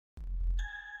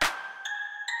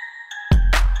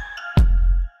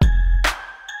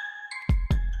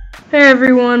Hey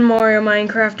everyone, Mario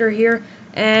Minecrafter here,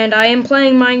 and I am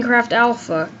playing Minecraft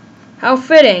Alpha. How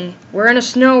fitting, we're in a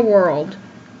snow world,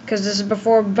 because this is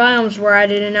before biomes were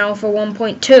added in Alpha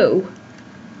 1.2.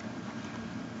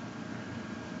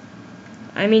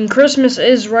 I mean, Christmas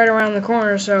is right around the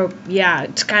corner, so yeah,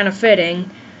 it's kind of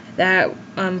fitting that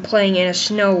I'm playing in a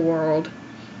snow world.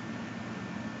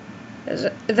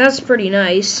 That's pretty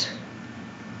nice.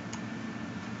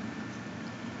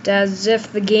 As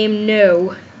if the game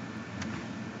knew.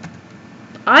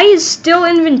 I is still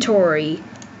inventory.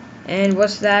 And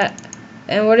what's that?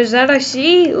 And what is that I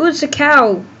see? Ooh, it's a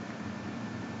cow.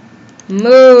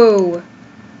 Moo.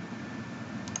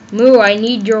 Moo, I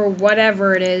need your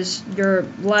whatever it is. Your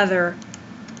leather.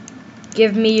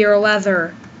 Give me your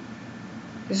leather.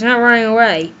 He's not running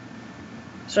away.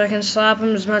 So I can slap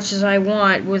him as much as I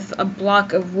want with a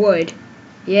block of wood.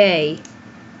 Yay.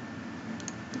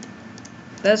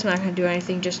 That's not going to do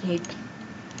anything, just need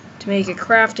to make a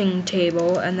crafting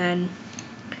table and then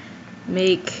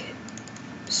make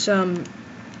some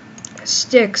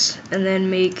sticks and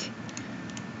then make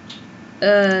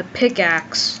a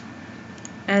pickaxe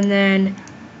and then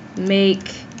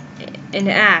make an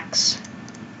axe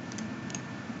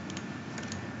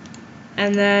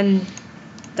and then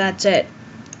that's it.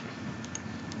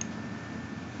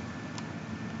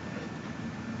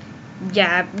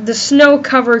 Yeah, the snow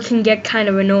cover can get kind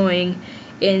of annoying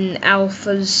in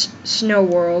Alpha's snow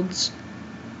worlds.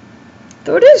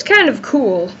 Though it is kind of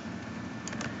cool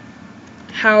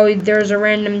how there's a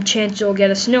random chance you'll get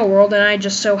a snow world, and I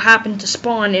just so happened to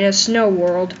spawn in a snow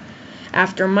world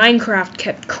after Minecraft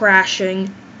kept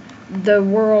crashing. The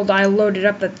world I loaded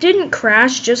up that didn't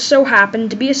crash just so happened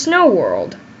to be a snow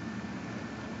world.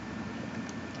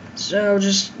 So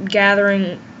just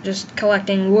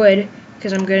collecting wood,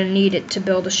 because I'm going to need it to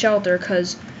build a shelter,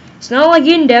 because it's not like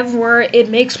in Dev where it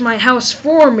makes my house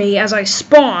for me as I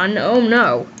spawn. Oh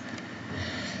no.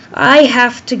 I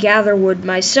have to gather wood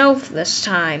myself this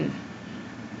time.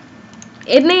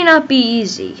 It may not be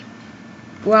easy.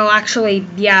 Well, actually,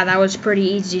 yeah, that was pretty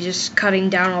easy, just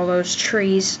cutting down all those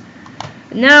trees.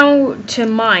 Now to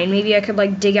mine. Maybe I could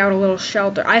like dig out a little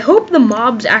shelter. I hope the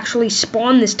mobs actually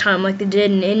spawn this time like they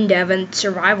did in Dev and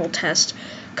survival test.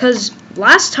 Because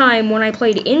last time when I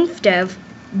played InfDev,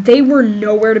 they were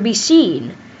nowhere to be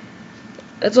seen.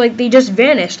 It's like they just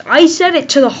vanished. I set it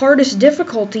to the hardest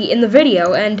difficulty in the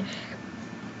video and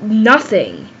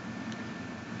nothing.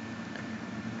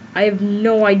 I have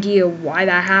no idea why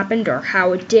that happened or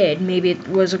how it did. Maybe it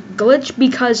was a glitch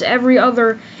because every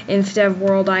other InfDev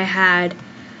world I had,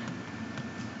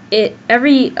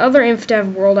 every other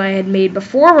InfDev world I had made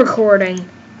before recording,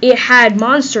 it had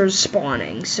monsters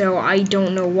spawning, so I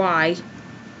don't know why.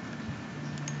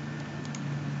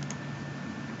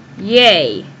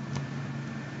 Yay.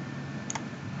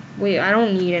 Wait, I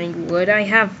don't need any wood. I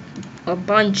have a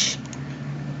bunch.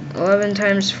 11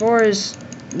 times 4 is,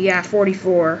 yeah,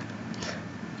 44.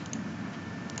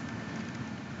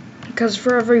 Because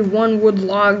for every one wood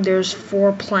log, there's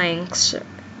 4 planks.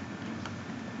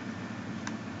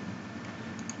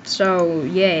 So,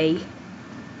 yay.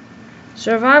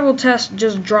 Survival test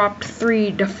just dropped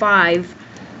 3 to 5.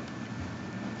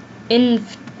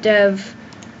 InfDev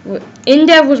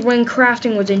was when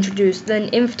crafting was introduced,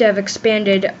 then InfDev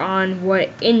expanded on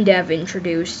what InDev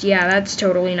introduced. Yeah, that's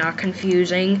totally not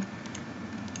confusing.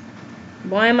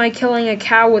 Why am I killing a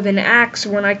cow with an axe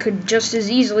when I could just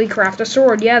as easily craft a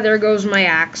sword? Yeah, there goes my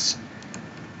axe.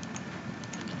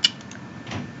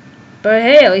 But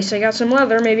hey, at least I got some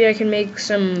leather. Maybe I can make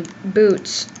some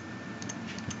boots.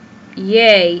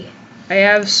 Yay. I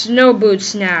have snow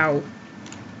boots now.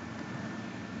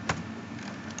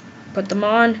 Put them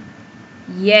on.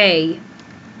 Yay.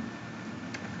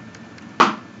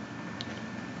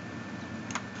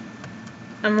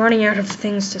 I'm running out of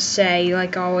things to say,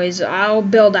 like always. I'll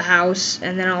build a house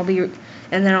and I'm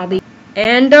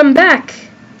back.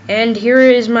 And here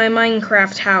is my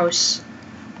Minecraft house.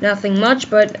 Nothing much,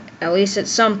 but at least it's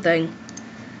something.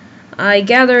 I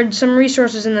gathered some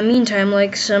resources in the meantime,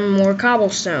 like some more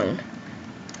cobblestone,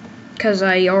 because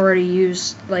I already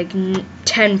used like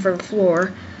 10 for the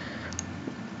floor.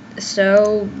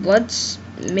 So let's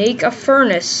make a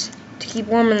furnace to keep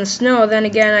warm in the snow. Then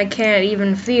again, I can't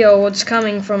even feel what's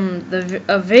coming from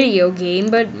a video game,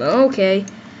 but okay.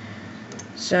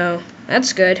 So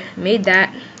that's good. Made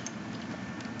that.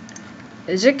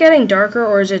 Is it getting darker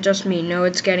or is it just me? No,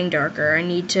 it's getting darker. I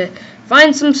need to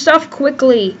find some stuff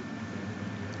quickly.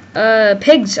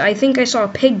 Pigs. I think I saw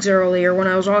pigs earlier when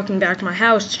I was walking back to my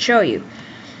house to show you.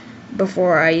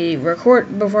 before I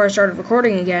started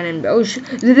recording again, and oh,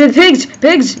 the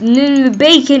pigs, the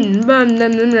bacon.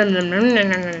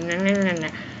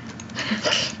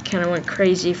 Kind of went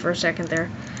crazy for a second there.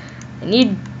 I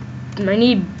need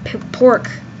pork.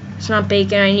 It's not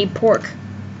bacon. I need pork.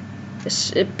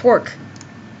 It's pork.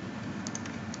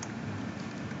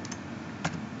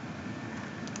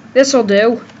 This'll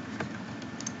do.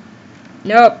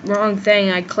 Nope, wrong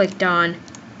thing I clicked on.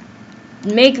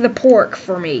 Make the pork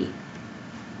for me.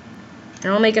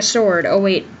 And I'll make a sword. Oh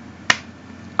wait.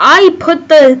 I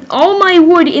put all my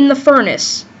wood in the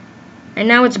furnace. And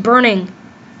now it's burning.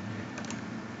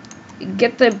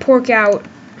 Get the pork out.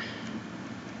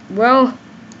 Well,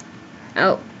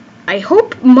 I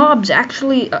hope monsters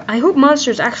actually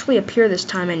appear this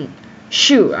time. And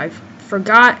shoot, I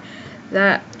forgot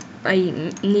that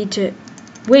I need to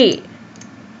wait.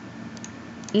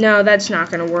 No, that's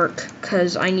not gonna work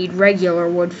because I need regular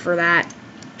wood for that.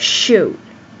 Shoot.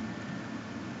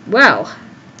 Well,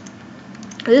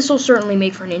 this will certainly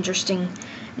make for an interesting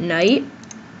night.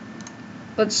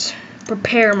 Let's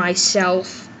prepare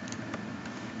myself.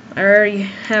 I already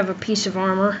have a piece of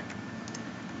armor.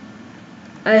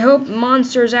 I hope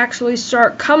monsters actually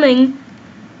start coming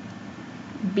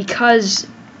because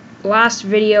last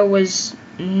video was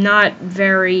not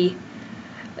very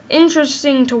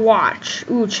interesting to watch.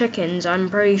 Ooh, chickens. I'm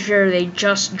pretty sure they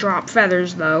just drop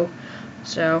feathers though.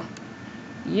 So,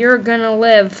 you're gonna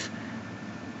live,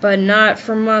 but not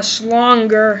for much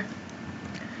longer.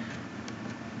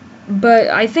 But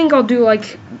I think I'll do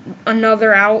like one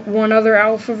other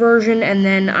alpha version, and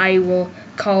then I will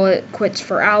call it quits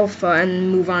for alpha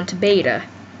and move on to beta.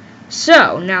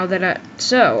 So now that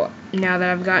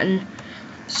I've gotten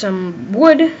some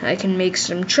wood, I can make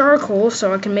some charcoal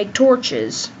so I can make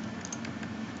torches.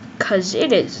 'Cause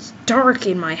it is dark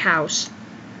in my house.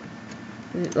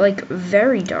 Like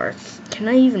very dark. Can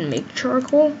I even make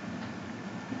charcoal?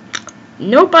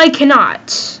 Nope, I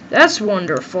cannot. That's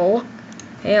wonderful.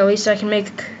 Hey, at least I can make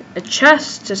a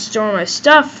chest to store my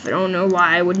stuff. I don't know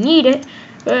why I would need it,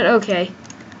 but okay.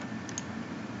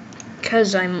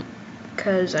 Cause I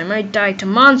might die to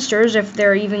monsters if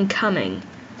they're even coming.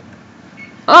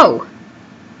 Oh!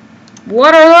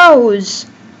 What are those?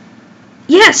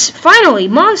 Yes, finally,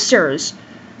 monsters!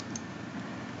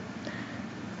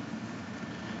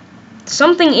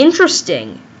 Something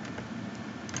interesting.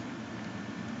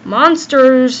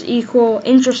 Monsters equal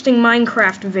interesting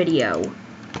Minecraft video.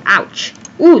 Ouch.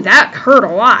 Ooh, that hurt a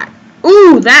lot.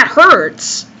 Ooh, that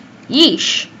hurts.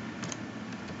 Yeesh.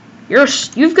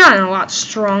 You've gotten a lot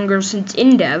stronger since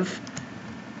Indev.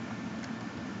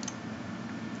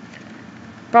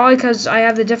 Probably because I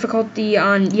have the difficulty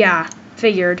on, yeah,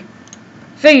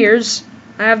 Figures,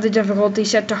 I have the difficulty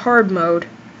set to hard mode.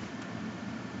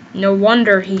 No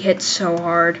wonder he hits so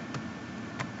hard.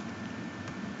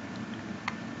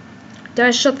 Did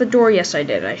I shut the door? Yes, I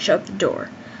did. I shut the door.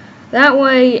 That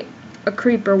way, a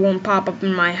creeper won't pop up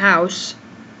in my house.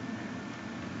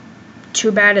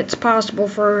 Too bad it's possible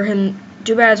for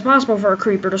a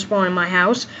creeper to spawn in my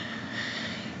house.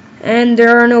 And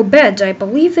there are no beds. I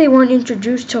believe they weren't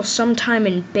introduced till sometime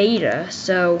in beta,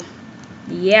 so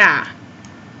yeah.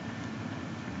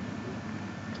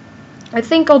 I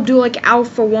think I'll do like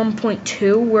Alpha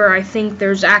 1.2 where I think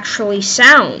there's actually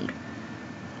sound.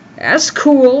 That's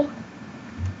cool.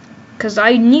 'Cause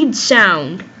I need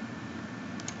sound.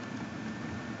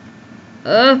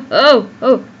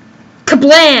 Oh.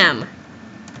 Kablam!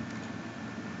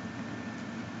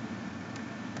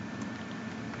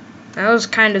 That was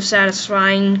kind of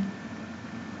satisfying.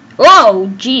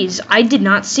 Oh, jeez, I did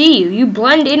not see you. You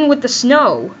blend in with the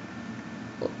snow.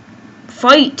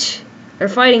 Fight. They're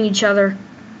fighting each other.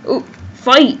 Ooh,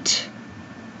 fight.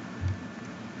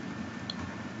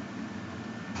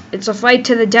 It's a fight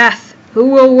to the death. Who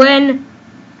will win?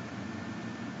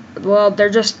 Well, it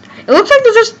looks like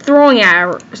they're just throwing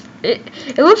arrows.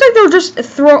 It looks like they're just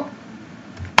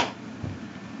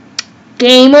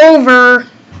Game over.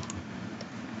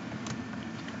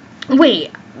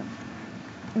 Wait.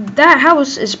 That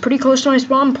house is pretty close to my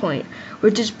spawn point,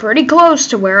 which is pretty close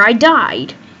to where I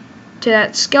died. To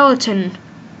that skeleton.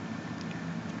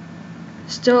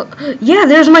 Still, yeah,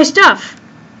 there's my stuff.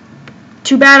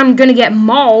 Too bad I'm gonna get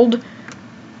mauled.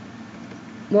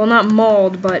 Well, not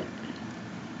mauled, but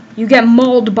you get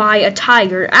mauled by a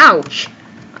tiger. Ouch!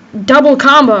 Double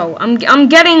combo. I'm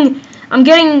getting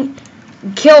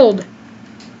killed.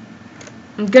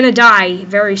 I'm gonna die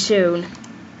very soon.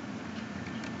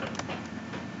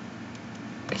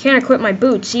 I can't equip my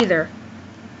boots either.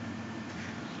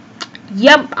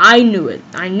 Yep, I knew it.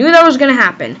 I knew that was gonna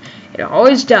happen. It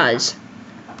always does.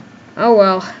 Oh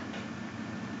well.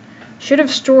 Should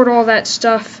have stored all that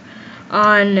stuff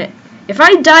on... If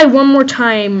I die one more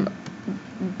time,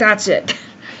 that's it.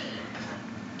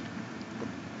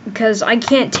 Because I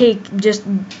can't take just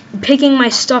picking my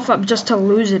stuff up just to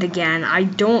lose it again. I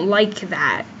don't like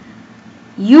that.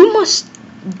 You must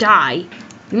die.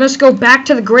 You must go back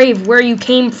to the grave where you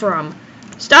came from.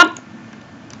 Stop!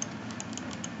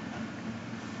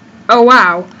 Oh,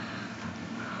 wow.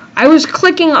 I was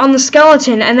clicking on the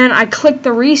skeleton, and then I clicked the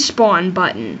respawn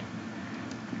button.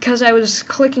 Because I was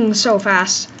clicking so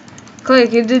fast.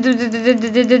 Click. You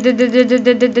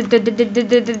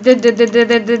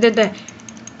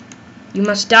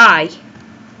must die.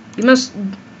 You must...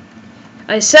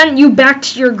 I sent you back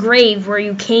to your grave where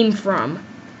you came from.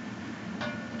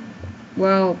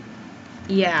 Well,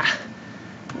 yeah.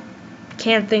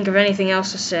 Can't think of anything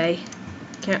else to say.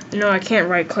 No, I can't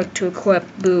right-click to equip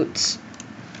boots.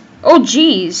 Oh,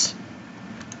 jeez.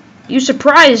 You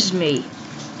surprised me.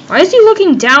 Why is he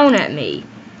looking down at me?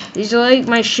 These are like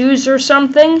my shoes or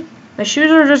something? My shoes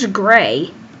are just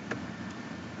gray.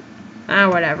 Ah,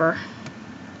 whatever.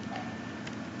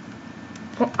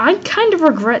 Well, I kind of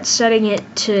regret setting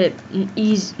it to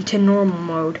normal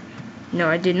mode. No,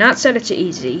 I did not set it to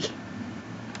easy.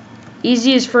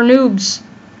 Easy is for noobs.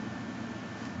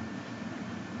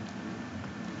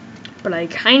 But I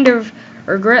kind of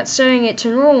regret setting it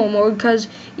to normal mode because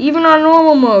even on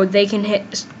normal mode,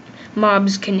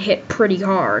 mobs can hit pretty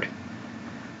hard.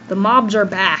 The mobs are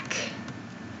back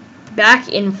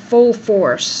in full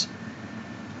force.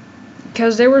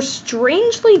 Because they were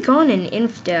strangely gone in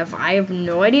InfDev. I have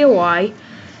no idea why.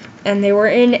 And they were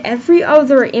in every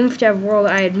other InfDev world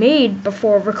I had made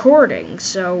before recording.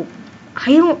 So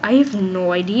I have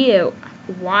no idea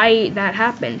why that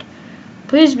happened.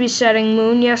 Please be setting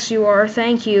moon. Yes, you are.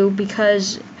 Thank you.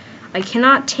 Because I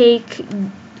cannot take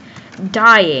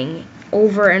dying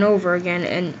over and over again.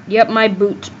 And yep, my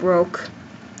boots broke.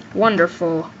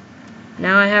 Wonderful.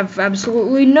 Now I have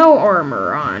absolutely no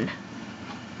armor on.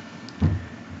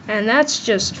 And that's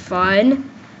just fun.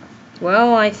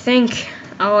 Well, I think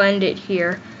I'll end it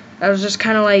here. That was just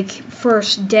kind of like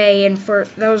first day, and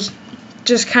that was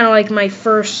just kind of like my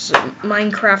first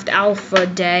Minecraft alpha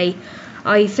day.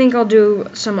 I think I'll do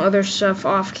some other stuff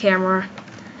off camera,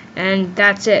 and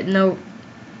that's it. No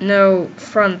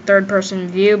front third person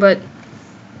view, but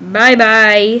bye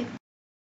bye.